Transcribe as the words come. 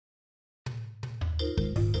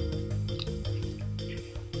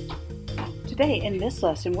Today in this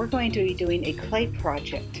lesson we're going to be doing a clay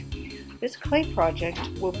project. This clay project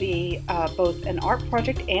will be both an art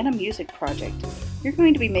project and a music project. You're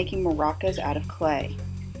going to be making maracas out of clay.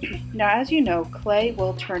 Now, as you know, clay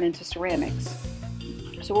will turn into ceramics.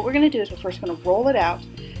 So what we're going to do is we're first going to roll it out.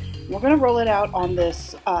 We're going to roll it out on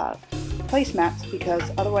this placemats because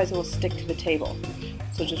otherwise it will stick to the table.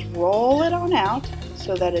 So just roll it on out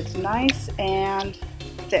so that it's nice and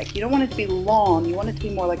thick. You don't want it to be long, you want it to be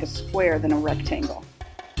more like a square than a rectangle.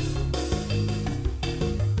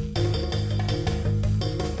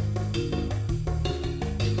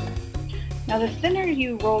 Now the thinner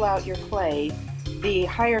you roll out your clay, the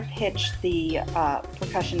higher pitch the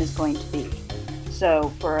percussion is going to be.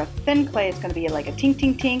 So for a thin clay it's going to be like a tink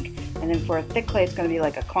tink tink, and then for a thick clay it's going to be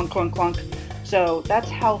like a clunk clunk clunk. So that's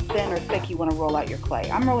how thin or thick you want to roll out your clay.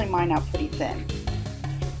 I'm rolling mine out pretty thin.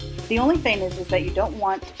 The only thing is that you don't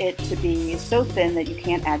want it to be so thin that you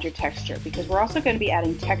can't add your texture, because we're also going to be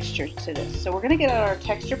adding texture to this. So we're going to get out our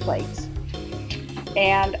texture plates,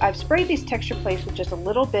 and I've sprayed these texture plates with just a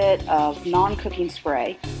little bit of non-cooking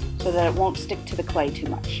spray so that it won't stick to the clay too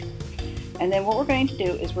much. And then what we're going to do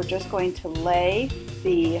is we're just going to lay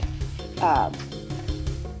the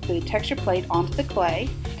texture plate onto the clay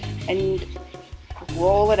and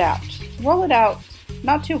roll it out. Roll it out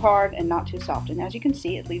not too hard and not too soft. And as you can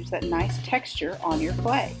see, it leaves that nice texture on your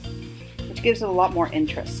clay, which gives it a lot more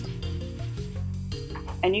interest.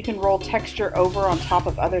 And you can roll texture over on top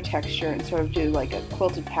of other texture and sort of do like a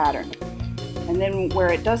quilted pattern. And then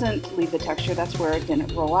where it doesn't leave the texture, that's where it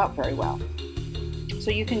didn't roll out very well. So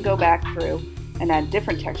you can go back through and add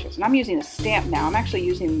different textures. And I'm using a stamp now. I'm actually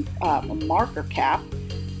using a marker cap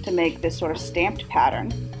to make this sort of stamped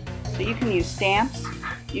pattern. So you can use stamps,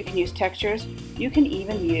 you can use textures, you can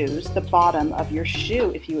even use the bottom of your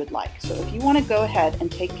shoe if you would like. So if you want to go ahead and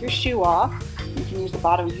take your shoe off, you can use the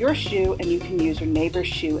bottom of your shoe, and you can use your neighbor's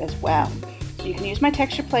shoe as well. So you can use my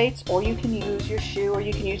texture plates, or you can use your shoe, or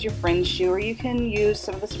you can use your friend's shoe, or you can use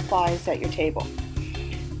some of the supplies at your table.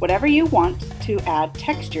 Whatever you want to add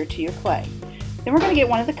texture to your clay. Then we're going to get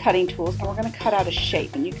one of the cutting tools and we're going to cut out a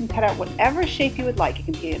shape. And you can cut out whatever shape you would like. It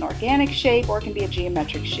can be an organic shape or it can be a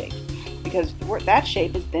geometric shape, because that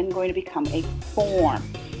shape is then going to become a form.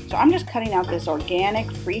 So I'm just cutting out this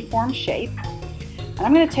organic free-form shape. And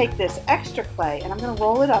I'm going to take this extra clay and I'm going to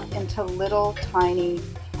roll it up into little tiny,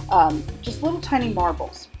 just little tiny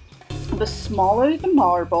marbles. The smaller the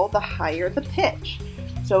marble, the higher the pitch.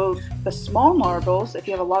 So the small marbles, if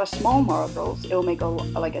you have a lot of small marbles, it will make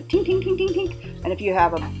like a tink, tink, tink, tink, tink. And if you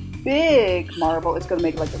have a big marble, it's going to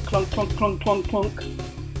make like a clunk, clunk, clunk, clunk, clunk.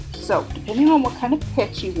 So depending on what kind of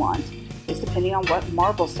pitch you want, is depending on what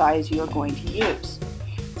marble size you're going to use.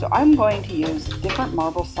 So I'm going to use different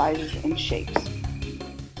marble sizes and shapes.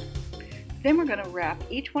 Then we're going to wrap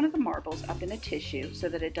each one of the marbles up in a tissue so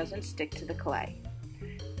that it doesn't stick to the clay.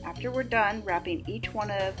 After we're done wrapping each one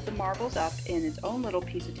of the marbles up in its own little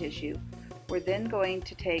piece of tissue, we're then going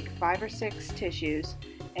to take 5 or 6 tissues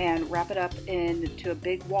and wrap it up into a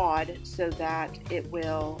big wad so that it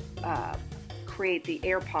will create the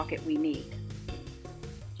air pocket we need.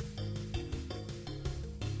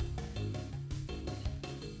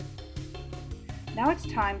 Now it's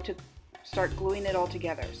time to start gluing it all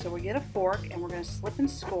together. So we get a fork and we're going to slip and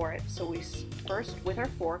score it. So we first, with our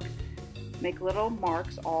fork, make little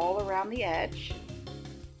marks all around the edge,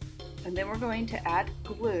 and then we're going to add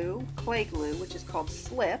glue, clay glue, which is called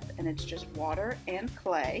slip, and it's just water and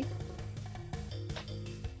clay.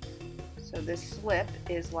 So this slip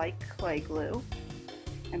is like clay glue,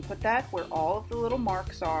 and put that where all of the little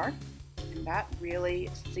marks are, and that really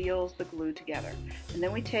seals the glue together. And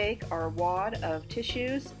then we take our wad of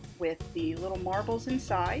tissues with the little marbles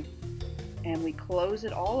inside, and we close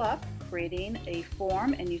it all up, creating a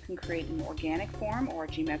form. And you can create an organic form or a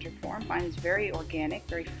geometric form. Mine is very organic,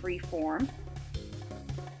 very free form,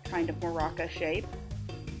 kind of maraca shape.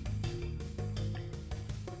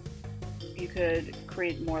 You could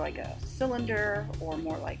create more like a cylinder or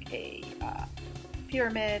more like a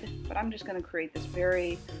pyramid, but I'm just going to create this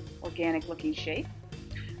very organic looking shape.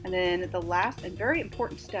 And then the last and very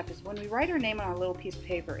important step is when we write our name on our little piece of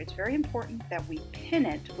paper, it's very important that we pin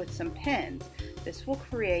it with some pins. This will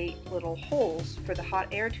create little holes for the hot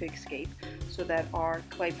air to escape so that our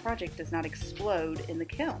clay project does not explode in the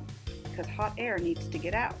kiln, because hot air needs to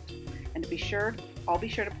get out. And to be sure, I'll be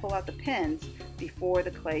sure to pull out the pins before the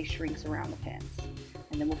clay shrinks around the pins.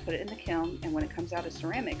 And then we'll put it in the kiln, and when it comes out as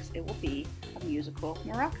ceramics, it will be a musical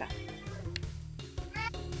maraca.